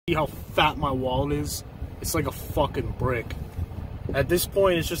See how fat my wallet is? It's like a fucking brick. At this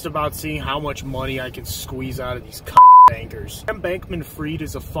point, it's just about seeing how much money I can squeeze out of these bankers. Bankman Freed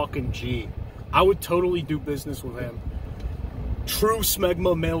is a fucking G. I would totally do business with him. True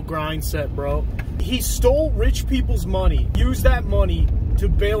smegma male grind set, bro. He stole rich people's money, used that money to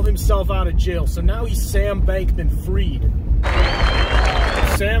bail himself out of jail. So now he's Sam Bankman Freed.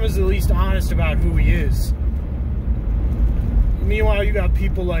 Sam is at least honest about who he is. Meanwhile, you got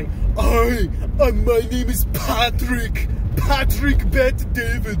people like, my name is Patrick Bet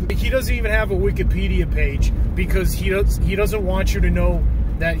David. He doesn't even have a Wikipedia page because he doesn't want you to know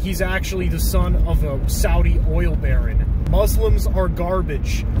that he's actually the son of a Saudi oil baron. Muslims are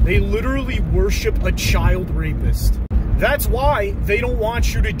garbage. They literally worship a child rapist. That's why they don't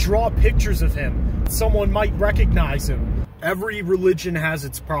want you to draw pictures of him. Someone might recognize him. Every religion has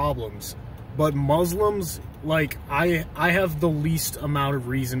its problems, but Muslims, like, I have the least amount of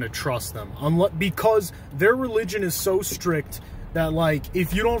reason to trust them. Because their religion is so strict that, like,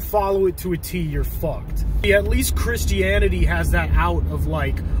 if you don't follow it to a T, you're fucked. At least Christianity has that out of,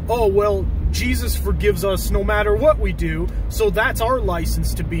 like, oh, well, Jesus forgives us no matter what we do, so that's our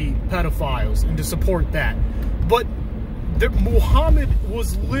license to be pedophiles and to support that. But Muhammad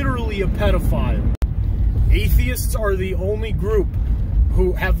was literally a pedophile. Atheists are the only group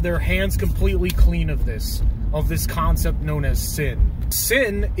who have their hands completely clean of this concept known as sin.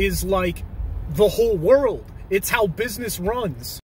 Sin is like the whole world. It's how business runs.